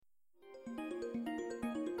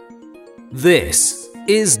This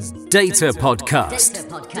is Data Podcast.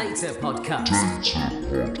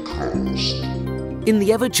 In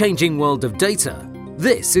the ever-changing world of data,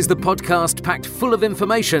 this is the podcast packed full of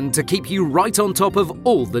information to keep you right on top of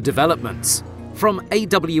all the developments. From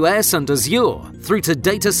AWS and Azure, through to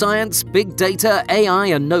data science, big data, AI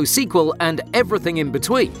and NoSQL, and everything in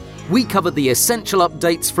between, we cover the essential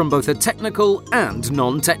updates from both a technical and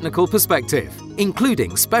non-technical perspective,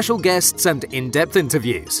 including special guests and in-depth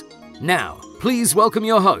interviews. Now, please welcome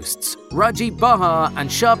your hosts, Rajiv Bahar and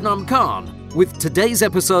Shabnam Khan, with today's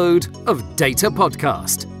episode of Data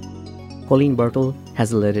Podcast. Colleen Bartle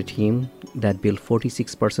has led a team that built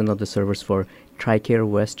 46% of the servers for TRICARE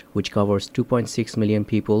West, which covers 2.6 million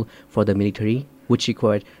people for the military, which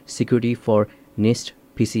required security for NIST,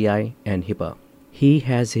 PCI, and HIPAA. He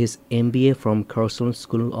has his MBA from Carlson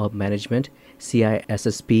School of Management,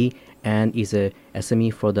 CISSP, and is a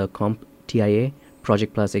SME for the CompTIA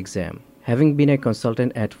Project Plus exam. Having been a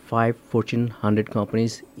consultant at 5 Fortune 100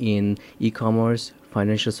 companies in e-commerce,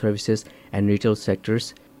 financial services, and retail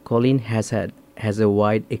sectors, Colleen has a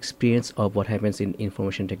wide experience of what happens in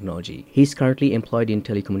information technology. He's currently employed in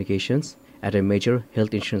telecommunications at a major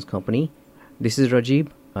health insurance company. This is Rajiv,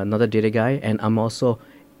 another data guy, and I'm also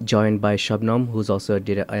joined by Shabnam, who's also a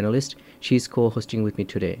data analyst. She's co-hosting with me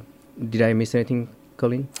today. Did I miss anything,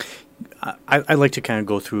 Colleen? I like to kind of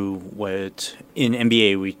go through what in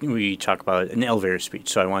MBA we talk about an elevator speech.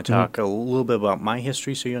 So I want to talk a little bit about my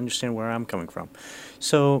history so you understand where I'm coming from.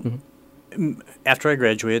 So after I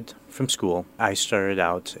graduated from school, I started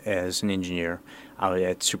out as an engineer out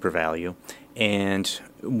at SuperValue. And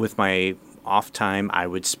with my off time, I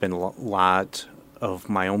would spend a lot of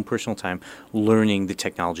my own personal time learning the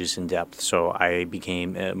technologies in depth. So I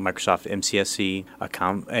became a Microsoft MCSE,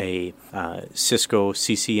 a Cisco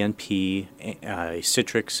CCNP, a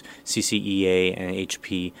Citrix CCEA, and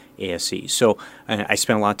HP ASE. So I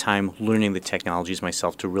spent a lot of time learning the technologies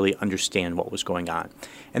myself to really understand what was going on.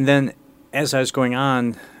 And then as I was going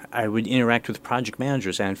on, I would interact with project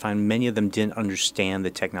managers and find many of them didn't understand the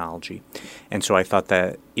technology. And so I thought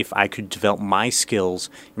that if I could develop my skills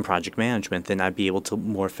in project management, then I'd be able to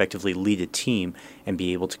more effectively lead a team and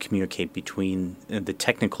be able to communicate between the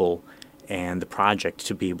technical and the project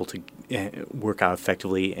to be able to work out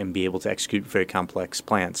effectively and be able to execute very complex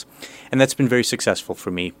plans. And that's been very successful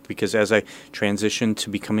for me because as I transitioned to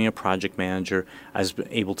becoming a project manager, I was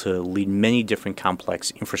able to lead many different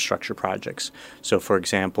complex infrastructure projects. So for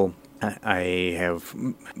example, I have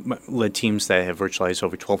led teams that have virtualized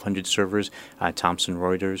over 1,200 servers, Thomson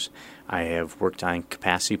Reuters. I have worked on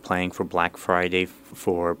capacity planning for Black Friday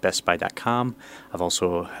for BestBuy.com. I've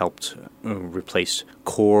also helped replace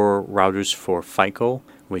core routers for FICO,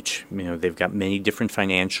 which they've got many different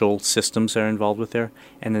financial systems that are involved with there.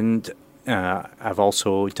 And then I've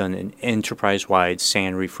also done an enterprise-wide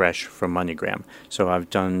SAN refresh for MoneyGram. So I've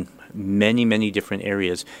done many different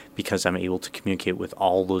areas because I'm able to communicate with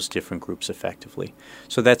all those different groups effectively.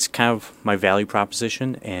 So that's kind of my value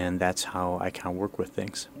proposition, and that's how I kind of work with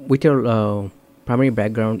things. With your primary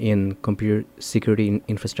background in computer security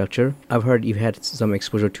infrastructure, I've heard you've had some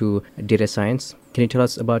exposure to data science. Can you tell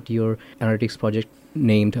us about your analytics project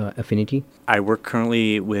named Affinity? I work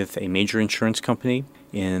currently with a major insurance company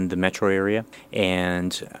in the metro area,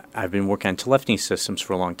 and I've been working on telephony systems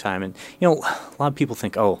for a long time. And a lot of people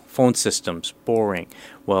think, oh, phone systems, boring.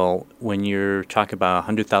 Well, when you're talking about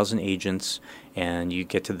 100,000 agents and you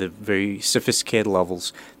get to the very sophisticated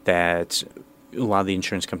levels that a lot of the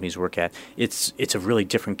insurance companies work at, it's a really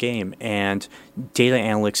different game, and data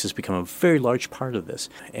analytics has become a very large part of this.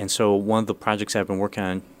 And so one of the projects I've been working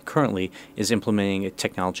on currently is implementing a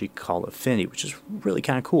technology called Affinity, which is really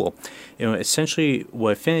kind of cool. Essentially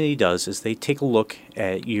what Affinity does is they take a look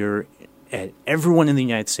at everyone in the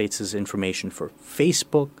United States' information for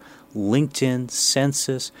Facebook, LinkedIn,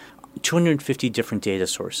 Census, 250 different data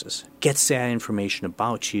sources, gets that information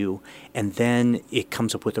about you, and then it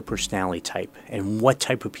comes up with a personality type and what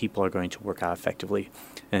type of people are going to work out effectively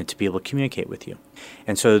to be able to communicate with you.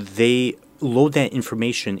 And so they load that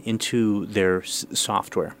information into their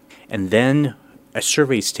software, and then a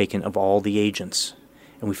survey is taken of all the agents,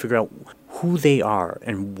 and we figure out who they are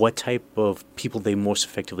and what type of people they most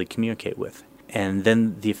effectively communicate with. And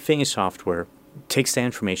then the Affinity software takes that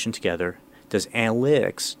information together, does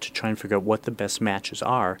analytics to try and figure out what the best matches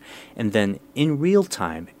are, and then in real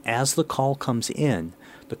time, as the call comes in,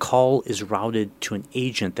 the call is routed to an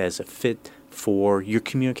agent that is a fit for your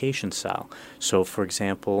communication style. So, for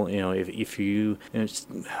example, if you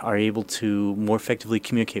are able to more effectively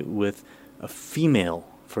communicate with a female,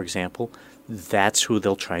 for example, that's who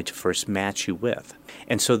they'll try to first match you with.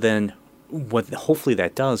 And so then what hopefully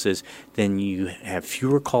that does is then you have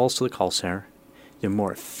fewer calls to the call center. They're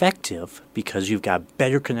more effective because you've got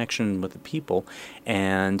better connection with the people,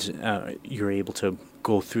 and you're able to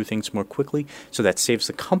go through things more quickly. So that saves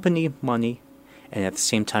the company money, and at the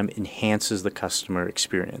same time enhances the customer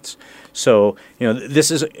experience. So,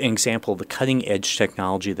 this is an example of the cutting edge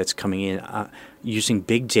technology that's coming in using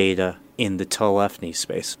big data in the telephony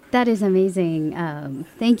space. That is amazing.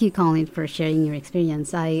 Thank you, Colin, for sharing your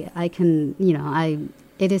experience.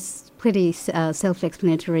 It is pretty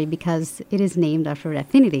self-explanatory because it is named after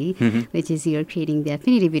affinity, which is you're creating the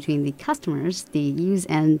affinity between the customers, the user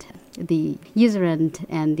and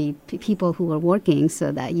the people who are working,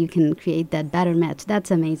 so that you can create that better match.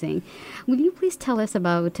 That's amazing. Will you please tell us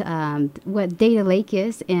about what data lake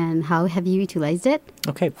is and how have you utilized it?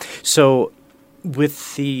 Okay, so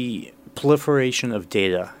with the proliferation of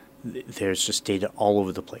data, there's just data all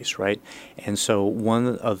over the place, right? And so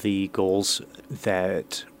one of the goals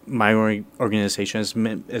that my organization has,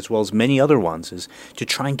 as well as many other ones, is to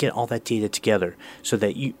try and get all that data together so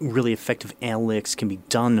that really effective analytics can be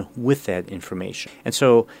done with that information. And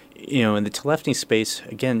so, in the telephony space,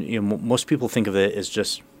 again, most people think of it as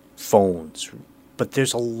just phones, but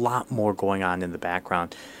there's a lot more going on in the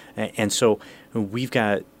background. And so we've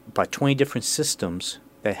got about 20 different systems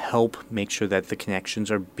that help make sure that the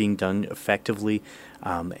connections are being done effectively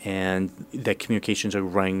and that communications are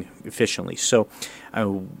running efficiently. So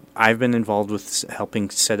I've been involved with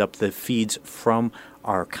helping set up the feeds from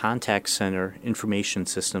our contact center information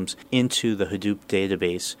systems into the Hadoop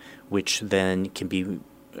database, which then can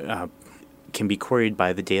be queried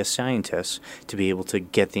by the data scientists to be able to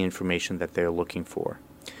get the information that they're looking for.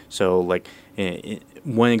 So,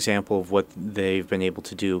 one example of what they've been able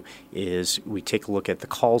to do is we take a look at the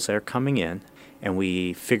calls that are coming in, and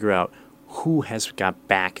we figure out who has got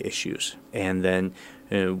back issues. And then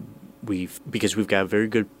because we've got a very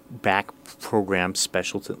good back program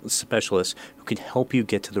specialists who can help you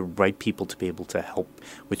get to the right people to be able to help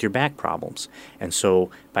with your back problems. And so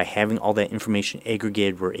by having all that information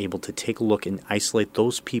aggregated, we're able to take a look and isolate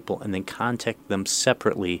those people and then contact them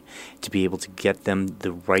separately to be able to get them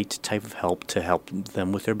the right type of help to help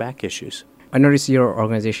them with their back issues. I notice your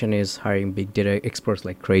organization is hiring big data experts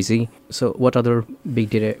like crazy. So what other big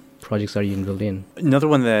data projects are you involved in? Another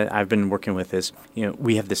one that I've been working with is,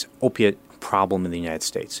 we have this opiate problem in the United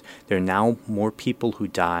States. There are now more people who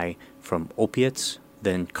die from opiates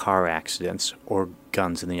than car accidents or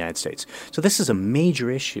guns in the United States. So this is a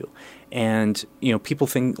major issue. And, people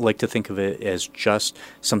like to think of it as just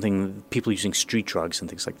something, people using street drugs and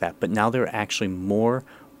things like that. But now there are actually more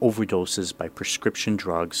overdoses by prescription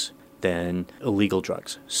drugs than illegal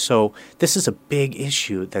drugs. So this is a big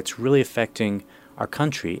issue that's really affecting our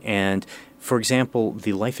country. And, for example,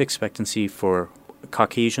 the life expectancy for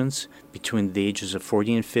Caucasians between the ages of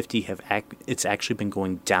 40 and 50 it's actually been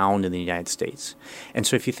going down in the United States. And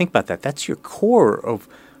so if you think about that, that's your core of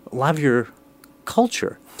a lot of your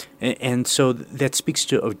culture. And so that speaks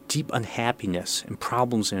to a deep unhappiness and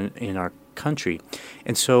problems in our country.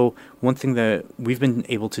 And so one thing that we've been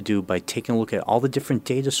able to do by taking a look at all the different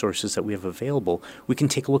data sources that we have available, we can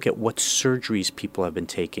take a look at what surgeries people have been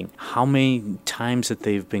taking, how many times that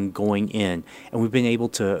they've been going in, and we've been able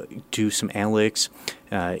to do some analytics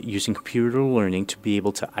using computer learning to be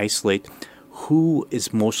able to isolate who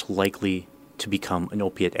is most likely to become an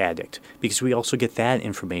opiate addict, because we also get that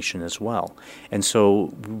information as well. And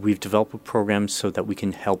so we've developed a program so that we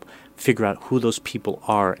can help figure out who those people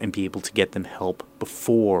are and be able to get them help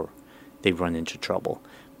before they run into trouble.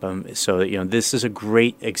 So this is a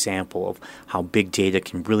great example of how big data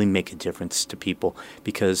can really make a difference to people,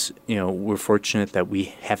 because we're fortunate that we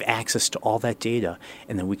have access to all that data,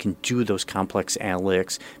 and then we can do those complex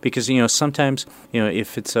analytics. Because sometimes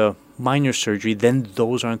if it's a minor surgery, then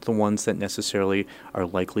those aren't the ones that necessarily are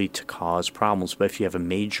likely to cause problems. But if you have a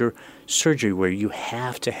major surgery where you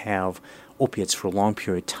have to have opiates for a long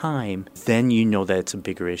period of time, then that it's a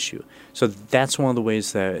bigger issue. So that's one of the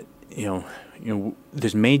ways that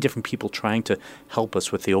there's many different people trying to help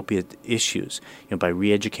us with the opiate issues, by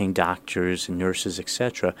re-educating doctors and nurses,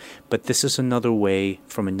 etc. But this is another way,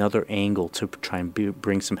 from another angle, to try and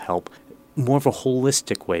bring some help, more of a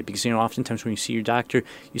holistic way. Because oftentimes when you see your doctor,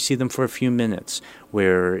 you see them for a few minutes,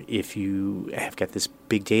 where if you have got this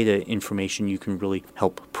big data information, you can really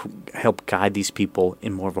help guide these people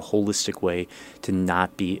in more of a holistic way to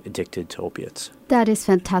not be addicted to opiates. That is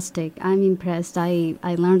fantastic. I'm impressed. I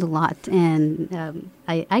learned a lot, and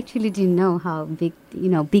I actually didn't know how big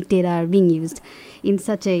data are being used in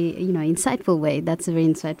such a insightful way. That's a very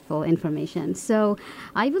insightful information. So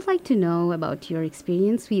I would like to know about your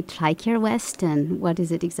experience with TRICARE West and what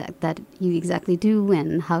is it that you exactly do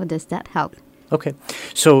and how does that help? Okay,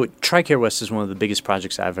 so TRICARE West is one of the biggest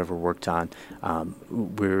projects I've ever worked on.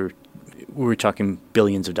 We're talking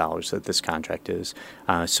billions of dollars that this contract is.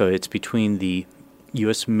 So it's between the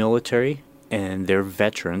U.S. military and their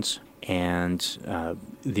veterans and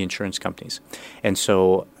the insurance companies. And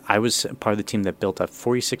so I was part of the team that built up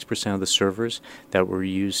 46% of the servers that were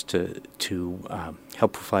used to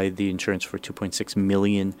help provide the insurance for 2.6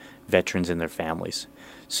 million veterans and their families.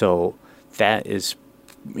 So that is,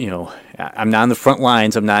 I'm not on the front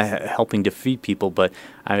lines. I'm not helping to feed people, but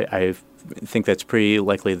I think that's pretty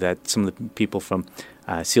likely that some of the people from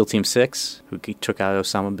SEAL Team 6 who took out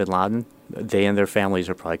Osama bin Laden, they and their families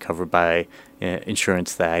are probably covered by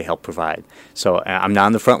insurance that I help provide. So I'm not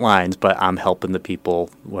on the front lines, but I'm helping the people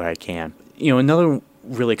where I can. Another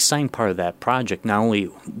really exciting part of that project, not only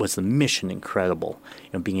was the mission incredible,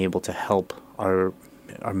 being able to help our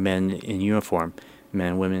men in uniform, men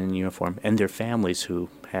and women in uniform, and their families who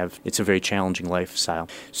it's a very challenging lifestyle.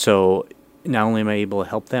 So not only am I able to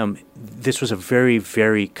help them, this was a very,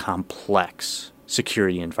 very complex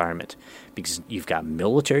security environment because you've got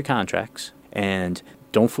military contracts, and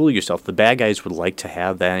don't fool yourself, the bad guys would like to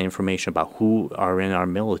have that information about who are in our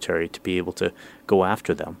military to be able to go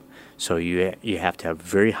after them. So you have to have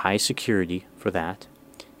very high security for that.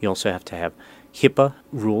 You also have to have HIPAA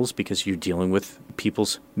rules because you're dealing with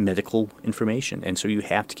people's medical information, and so you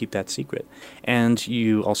have to keep that secret. And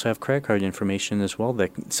you also have credit card information as well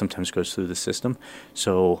that sometimes goes through the system.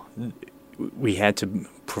 So we had to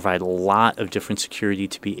provide a lot of different security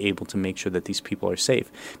to be able to make sure that these people are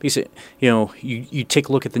safe. Because, you take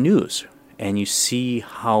a look at the news and you see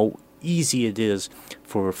how easy it is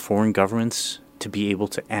for foreign governments to be able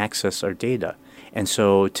to access our data. And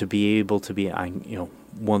so to be able to be on,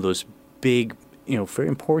 one of those big, very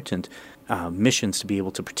important missions to be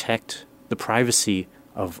able to protect the privacy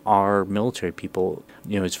of our military people,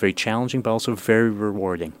 it's very challenging, but also very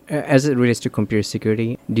rewarding. As it relates to computer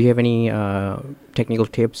security, do you have any technical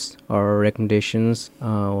tips or recommendations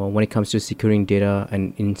when it comes to securing data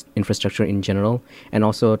and infrastructure in general? And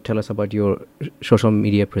also tell us about your social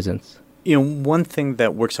media presence. One thing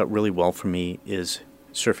that works out really well for me is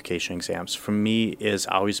certification exams. For me, has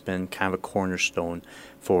always been kind of a cornerstone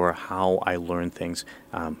for how I learn things.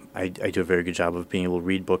 I do a very good job of being able to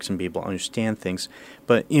read books and be able to understand things.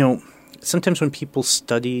 But, sometimes when people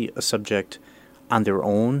study a subject on their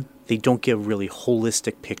own, they don't get a really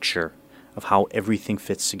holistic picture of how everything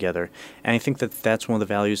fits together. And I think that that's one of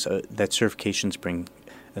the values that certifications bring.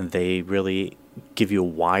 And they really give you a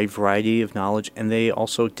wide variety of knowledge, and they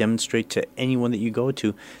also demonstrate to anyone that you go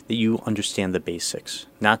to that you understand the basics.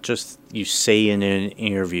 Not just you say in an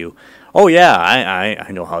interview, oh yeah, I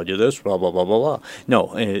know how to do this, blah, blah, blah, blah, blah.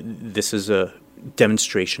 No, this is a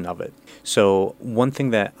demonstration of it. So one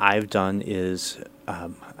thing that I've done is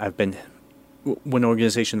one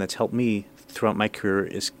organization that's helped me throughout my career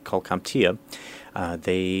is called CompTIA.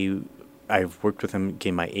 I've worked with them,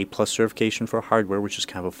 gained my A+ certification for hardware, which is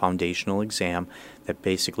kind of a foundational exam that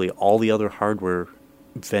basically all the other hardware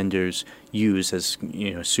vendors use as,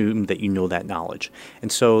 assume that you know that knowledge.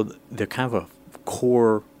 And so they're kind of a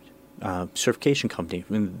core certification company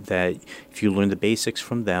that if you learn the basics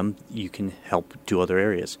from them, you can help do other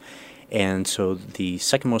areas. And so the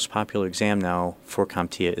second most popular exam now for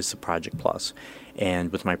CompTIA is the Project Plus. And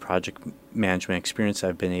with my project management experience,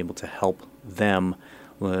 I've been able to help them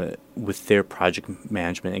with their project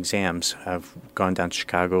management exams. I've gone down to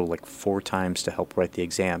Chicago like 4 times to help write the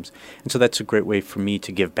exams. And so that's a great way for me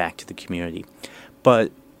to give back to the community.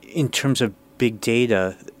 But in terms of big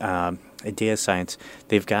data, data science,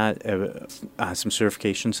 they've got some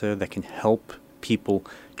certifications there that can help people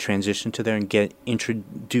transition to there and get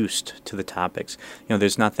introduced to the topics.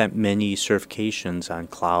 There's not that many certifications on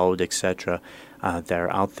cloud, etc., that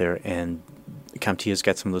are out there, and CompTIA's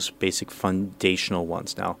got some of those basic foundational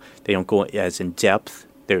ones now. They don't go as in depth.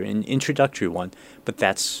 They're an introductory one, but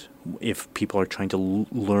that's if people are trying to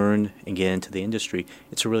learn and get into the industry,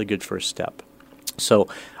 it's a really good first step. So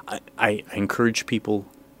I encourage people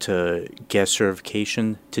to get a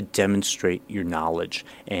certification to demonstrate your knowledge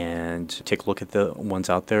and take a look at the ones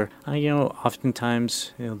out there.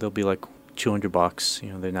 Oftentimes, they'll be like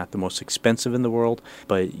 $200. They're not the most expensive in the world,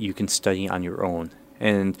 but you can study on your own.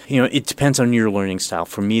 And, it depends on your learning style.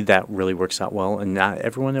 For me, that really works out well, and not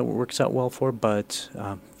everyone it works out well for, but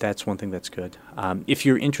that's one thing that's good. If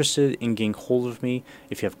you're interested in getting hold of me,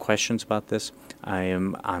 if you have questions about this, I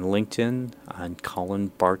am on LinkedIn, on Colin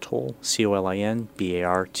Bartol,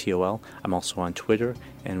 ColinBartol. I'm also on Twitter,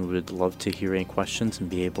 and would love to hear any questions and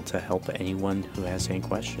be able to help anyone who has any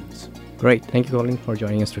questions. Great. Thank you, Colin, for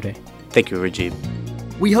joining us today. Thank you, Rajiv.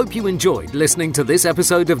 We hope you enjoyed listening to this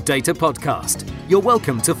episode of Data Podcast. You're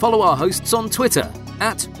welcome to follow our hosts on Twitter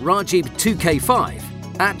at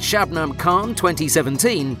Rajib2K5, at Shabnam Khan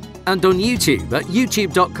 2017, and on YouTube at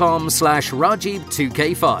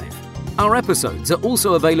youtube.com/Rajib2K5. Our episodes are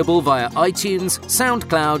also available via iTunes,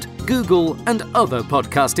 SoundCloud, Google, and other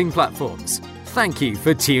podcasting platforms. Thank you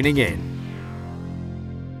for tuning in.